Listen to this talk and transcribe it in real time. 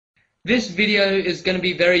This video is going to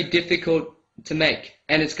be very difficult to make,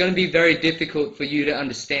 and it's going to be very difficult for you to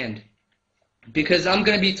understand, because I'm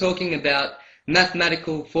going to be talking about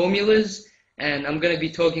mathematical formulas, and I'm going to be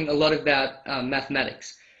talking a lot about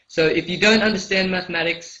mathematics. So if you don't understand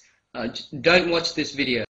mathematics, don't watch this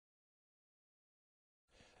video.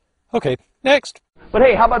 Okay, next. But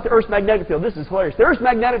hey, how about the Earth's magnetic field? This is hilarious. The Earth's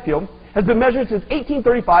magnetic field has been measured since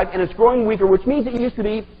 1835, and it's growing weaker, which means it used to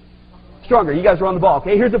be stronger. You guys are on the ball,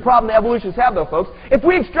 okay? Here's the problem the evolutionists have, though, folks. If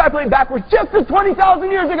we extrapolate backwards just to 20,000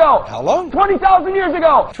 years ago. How long? 20,000 years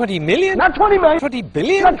ago. 20 million? Not 20 million. 20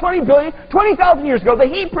 billion? Not 20 billion. 20,000 years ago, the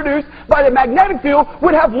heat produced by the magnetic field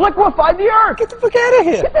would have liquefied the Earth. Get the fuck out of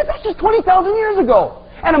here. That's just 20,000 years ago.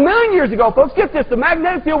 And 1,000,000 years ago, folks, get this, the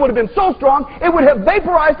magnetic field would have been so strong, it would have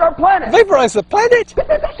vaporized our planet. Vaporize the planet?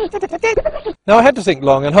 Now, I had to think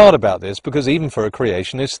long and hard about this, because even for a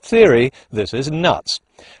creationist theory, this is nuts.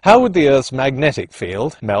 How would the Earth's magnetic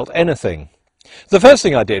field melt anything? The first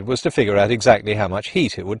thing I did was to figure out exactly how much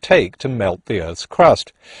heat it would take to melt the Earth's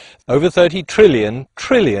crust. Over 30 trillion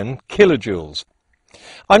kilojoules.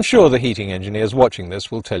 I'm sure the heating engineers watching this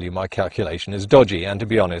will tell you my calculation is dodgy, and to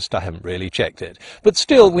be honest, I haven't really checked it. But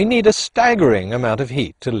still, we need a staggering amount of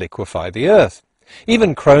heat to liquefy the Earth.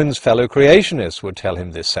 Even Crone's fellow creationists would tell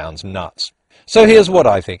him this sounds nuts. So here's what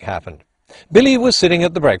I think happened. Billy was sitting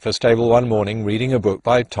at the breakfast table one morning reading a book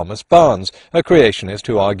by Thomas Barnes, a creationist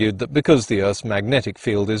who argued that because the Earth's magnetic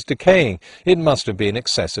field is decaying, it must have been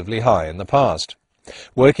excessively high in the past.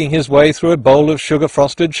 Working his way through a bowl of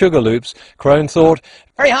sugar-frosted sugar loops, Crone thought,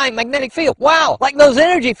 very high magnetic field. Wow, like those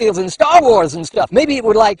energy fields in Star Wars and stuff. Maybe it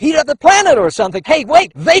would, like, heat up the planet or something. Hey,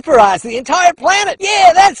 wait, vaporize the entire planet.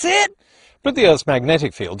 Yeah, that's it. But the Earth's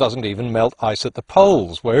magnetic field doesn't even melt ice at the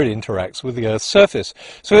poles, where it interacts with the Earth's surface,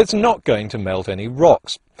 so it's not going to melt any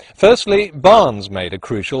rocks. Firstly, Barnes made a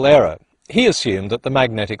crucial error. He assumed that the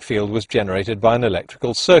magnetic field was generated by an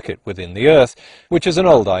electrical circuit within the Earth, which is an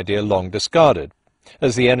old idea long discarded.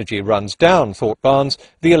 As the energy runs down, thought Barnes,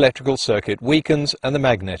 the electrical circuit weakens and the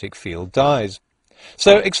magnetic field dies.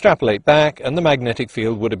 So extrapolate back, and the magnetic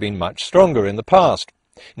field would have been much stronger in the past.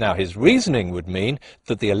 Now his reasoning would mean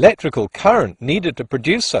that the electrical current needed to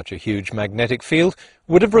produce such a huge magnetic field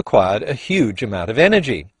would have required a huge amount of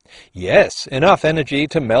energy. Yes, enough energy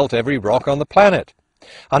to melt every rock on the planet.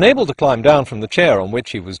 Unable to climb down from the chair on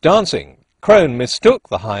which he was dancing, Crone mistook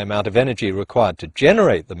the high amount of energy required to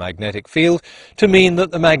generate the magnetic field to mean that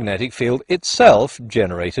the magnetic field itself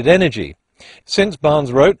generated energy. Since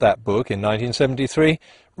Barnes wrote that book in 1973,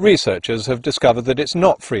 researchers have discovered that it's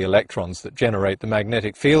not free electrons that generate the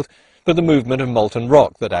magnetic field, but the movement of molten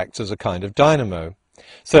rock that acts as a kind of dynamo.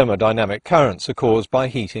 Thermodynamic currents are caused by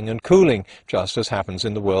heating and cooling, just as happens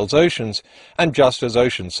in the world's oceans, and just as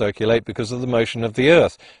oceans circulate because of the motion of the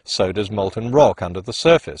Earth, so does molten rock under the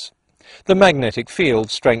surface. The magnetic field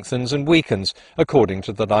strengthens and weakens according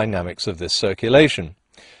to the dynamics of this circulation.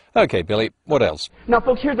 Okay, Billy, what else? Now,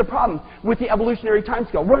 folks, here's the problem with the evolutionary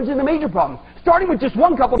timescale. Runs into major problems. Starting with just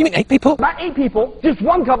one couple. You mean 8 people? Not 8 people, just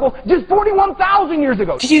one couple, just 41,000 years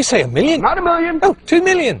ago. Did you say 1 million? Not 1 million. Oh, 2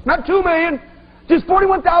 million. Not 2 million. Just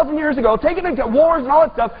 41,000 years ago, taking into wars and all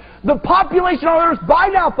that stuff, the population on Earth by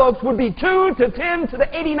now, folks, would be 2 to 10 to the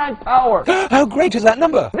 89th power. How great is that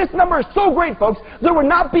number? This number is so great, folks, there would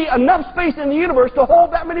not be enough space in the universe to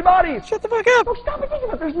hold that many bodies. Shut the fuck up. Folks, stop and think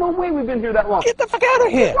about it. There's no way we've been here that long. Get the fuck out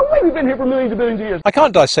of here. There's no way we've been here for millions and billions of years. I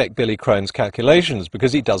can't dissect Billy Crone's calculations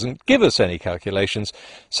because he doesn't give us any calculations.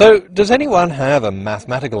 So, does anyone have a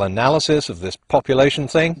mathematical analysis of this population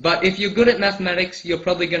thing? But if you're good at mathematics, you're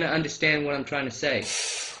probably going to understand what I'm trying to say.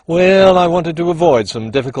 Well, I wanted to avoid some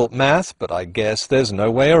difficult math, but I guess there's no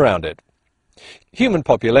way around it. Human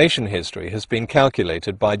population history has been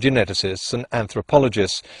calculated by geneticists and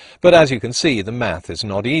anthropologists, but as you can see, the math is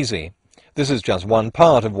not easy. This is just one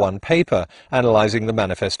part of one paper analyzing the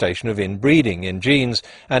manifestation of inbreeding in genes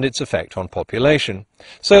and its effect on population.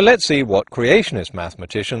 So let's see what creationist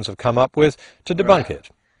mathematicians have come up with to debunk it.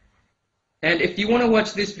 And if you want to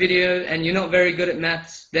watch this video and you're not very good at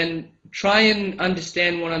maths, then try and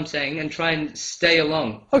understand what I'm saying and try and stay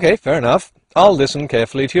along. Okay, fair enough. I'll listen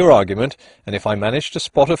carefully to your argument, and if I manage to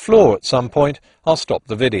spot a flaw at some point, I'll stop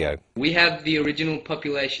the video. We have the original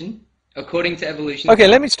population, according to evolution. Okay,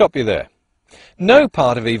 let me stop you there. No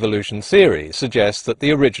part of evolution theory suggests that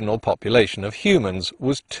the original population of humans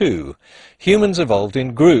was 2. Humans evolved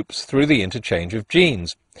in groups through the interchange of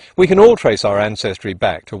genes. We can all trace our ancestry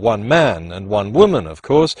back to one man and one woman, of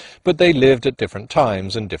course, but they lived at different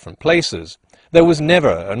times and different places. There was never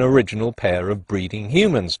an original pair of breeding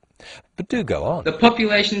humans. But do go on. The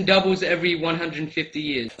population doubles every 150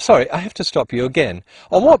 years. Sorry, I have to stop you again.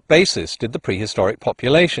 On what basis did the prehistoric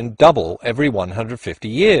population double every 150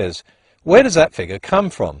 years? Where does that figure come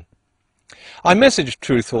from? I messaged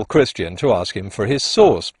Truthful Christian to ask him for his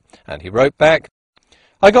source, and he wrote back,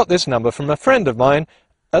 "I got this number from a friend of mine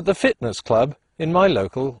at the fitness club in my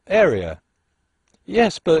local area."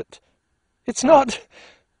 Yes, but it's not...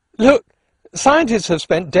 Look, scientists have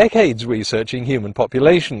spent decades researching human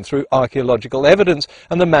population through archaeological evidence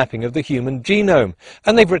and the mapping of the human genome,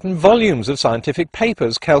 and they've written volumes of scientific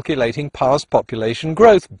papers calculating past population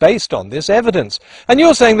growth based on this evidence. And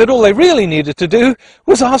you're saying that all they really needed to do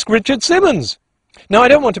was ask Richard Simmons. Now, I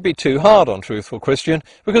don't want to be too hard on Truthful Christian,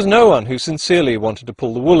 because no one who sincerely wanted to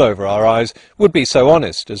pull the wool over our eyes would be so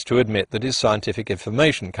honest as to admit that his scientific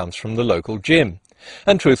information comes from the local gym.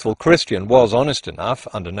 And Truthful Christian was honest enough,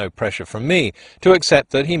 under no pressure from me, to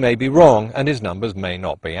accept that he may be wrong and his numbers may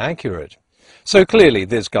not be accurate. So clearly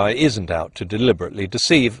this guy isn't out to deliberately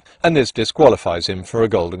deceive, and this disqualifies him for a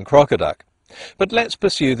golden crocoduck. But let's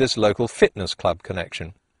pursue this local fitness club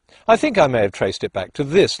connection. I think I may have traced it back to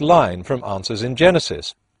this line from Answers in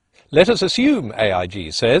Genesis. Let us assume,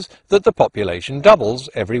 AIG says, that the population doubles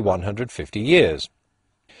every 150 years.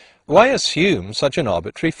 Why assume such an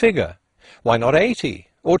arbitrary figure? Why not 80,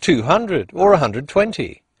 or 200, or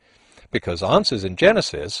 120? Because Answers in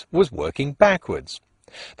Genesis was working backwards.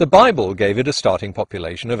 The Bible gave it a starting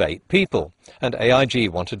population of 8 people, and AIG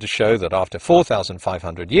wanted to show that after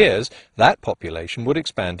 4,500 years, that population would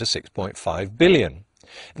expand to 6.5 billion.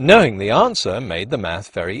 Knowing the answer made the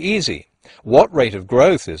math very easy. What rate of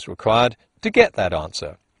growth is required to get that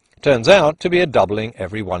answer? Turns out to be a doubling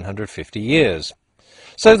every 150 years.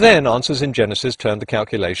 So then Answers in Genesis turned the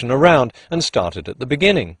calculation around and started at the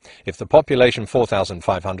beginning. If the population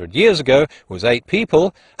 4,500 years ago was 8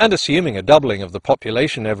 people, and assuming a doubling of the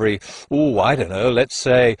population every, I don't know, let's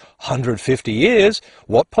say 150 years,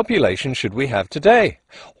 what population should we have today?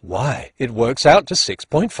 Why, it works out to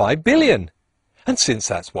 6.5 billion. And since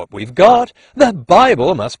that's what we've got, the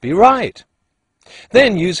Bible must be right.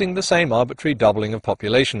 Then, using the same arbitrary doubling of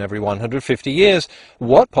population every 150 years,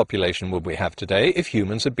 what population would we have today if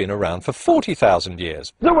humans had been around for 40,000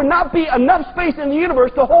 years? There would not be enough space in the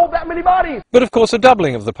universe to hold that many bodies. But of course a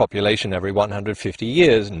doubling of the population every 150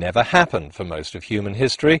 years never happened for most of human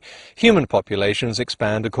history. Human populations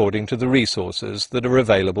expand according to the resources that are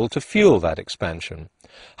available to fuel that expansion.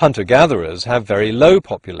 Hunter-gatherers have very low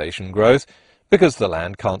population growth because the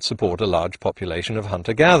land can't support a large population of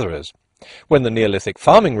hunter-gatherers. When the Neolithic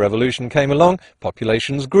farming revolution came along,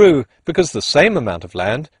 populations grew because the same amount of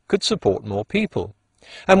land could support more people.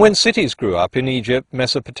 And when cities grew up in Egypt,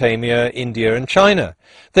 Mesopotamia, India and China,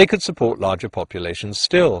 they could support larger populations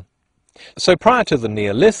still. So prior to the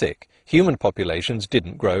Neolithic, human populations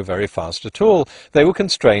didn't grow very fast at all. They were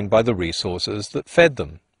constrained by the resources that fed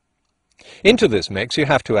them. Into this mix you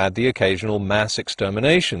have to add the occasional mass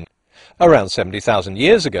extermination. Around 70,000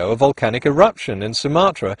 years ago, a volcanic eruption in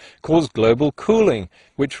Sumatra caused global cooling,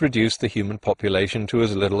 which reduced the human population to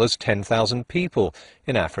as little as 10,000 people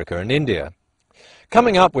in Africa and India.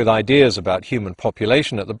 Coming up with ideas about human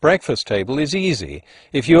population at the breakfast table is easy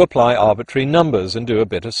if you apply arbitrary numbers and do a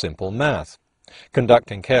bit of simple math.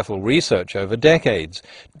 Conducting careful research over decades,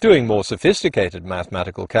 doing more sophisticated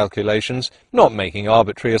mathematical calculations, not making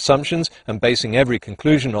arbitrary assumptions and basing every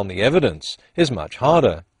conclusion on the evidence is much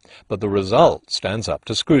harder. But the result stands up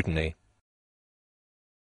to scrutiny.